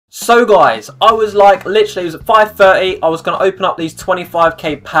So guys, I was like, literally it was at 5:30, I was going to open up these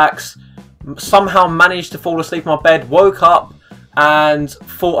 25k packs, somehow managed to fall asleep in my bed, woke up and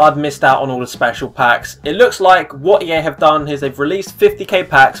thought I'd missed out on all the special packs. It looks like what EA have done is they've released 50k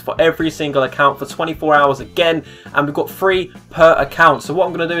packs for every single account for 24 hours again, and we've got 3 per account. So what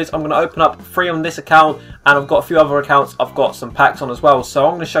I'm going to do is I'm going to open up 3 on this account, and I've got a few other accounts I've got some packs on as well. So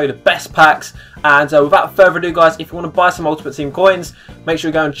I'm going to show you the best packs, and without further ado guys, if you want to buy some Ultimate Team coins, make sure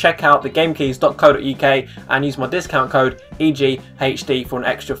you go and check out thegamekeys.co.uk and use my discount code EGHD for an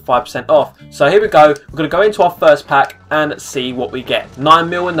extra 5% off. So here we go, we're going to go into our first pack and see what we get. 9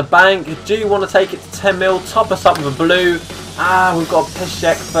 mil in the bank. Do you want to take it to 10 mil? Top us up with a blue. We've got a piss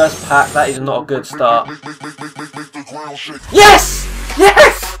check first pack. That is not a good start. Yes!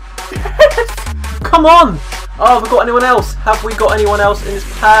 Yes! Yes! Come on! Oh, have we got anyone else? Have we got anyone else in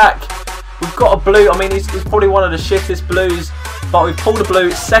this pack? We've got a blue. I mean, he's probably one of the shittest blues, but we've pulled a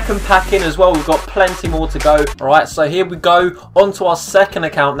blue. Second pack in as well. We've got plenty more to go. Alright, so here we go. Onto our second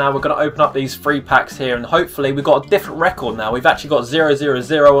account now. We're going to open up these 3 packs here, and hopefully we've got a different record now. We've actually got 000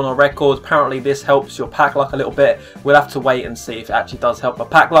 on our record. Apparently this helps your pack luck a little bit. We'll have to wait and see if it actually does help my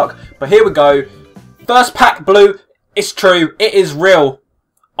pack luck. But here we go. First pack blue. It's true. It is real.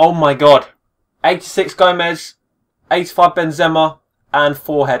 Oh my god. 86 Gomez. 85 Benzema. And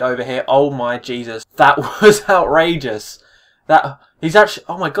forehead over here. Oh my Jesus. That was outrageous. He's actually,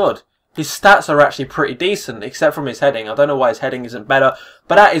 oh my god, his stats are actually pretty decent, except from his heading. I don't know why his heading isn't better,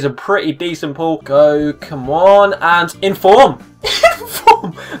 but that is a pretty decent pull. Go, come on, and inform.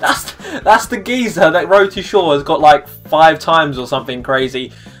 Inform. That's the geezer that Road to Shore has got like 5 times or something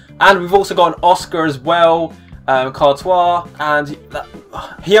crazy. And we've also got an Oscar as well, Courtois, and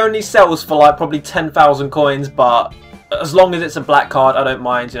he only sells for like probably 10,000 coins, but as long as it's a black card, I don't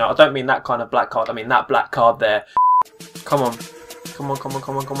mind. You know, I don't mean that kind of black card. I mean that black card there. Come on. Come on, come on,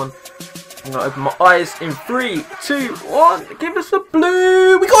 come on, come on. I'm going to open my eyes in 3, 2, 1. Give us a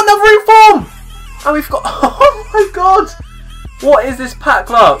blue. We got another inform. And we've got, oh my god. What is this pack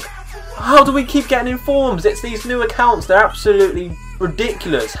luck? How do we keep getting informs? It's these new accounts. They're absolutely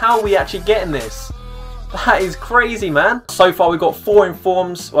ridiculous. How are we actually getting this? That is crazy, man. So far, we've got 4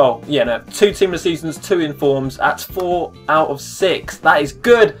 informs. Well, yeah, no. 2 team of the seasons, 2 informs. That's 4 out of 6. That is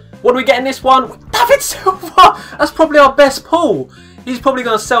good. What do we get in this one? David Silva! That's probably our best pull. He's probably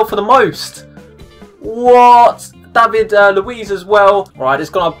going to sell for the most. What? David Luiz as well. Alright,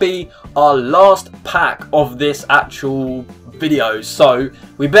 it's going to be our last pack of this actual video. So,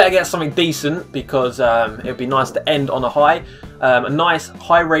 we better get something decent because it would be nice to end on a high. A nice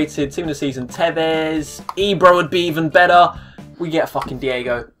high-rated team of the season Tevez. Ibra would be even better. We get fucking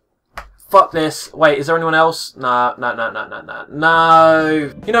Diego. Fuck this. Wait, is there anyone else? No, no, no, no, no, no.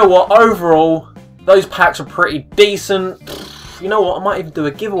 No. You know what? Overall, those packs are pretty decent. You know what? I might even do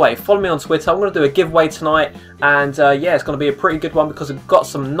a giveaway. Follow me on Twitter. I'm going to do a giveaway tonight. And yeah, it's going to be a pretty good one because I've got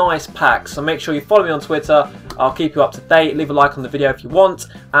some nice packs. So make sure you follow me on Twitter. I'll keep you up to date. Leave a like on the video if you want.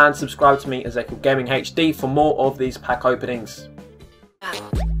 And subscribe to me, Ezekiel Gaming HD, for more of these pack openings.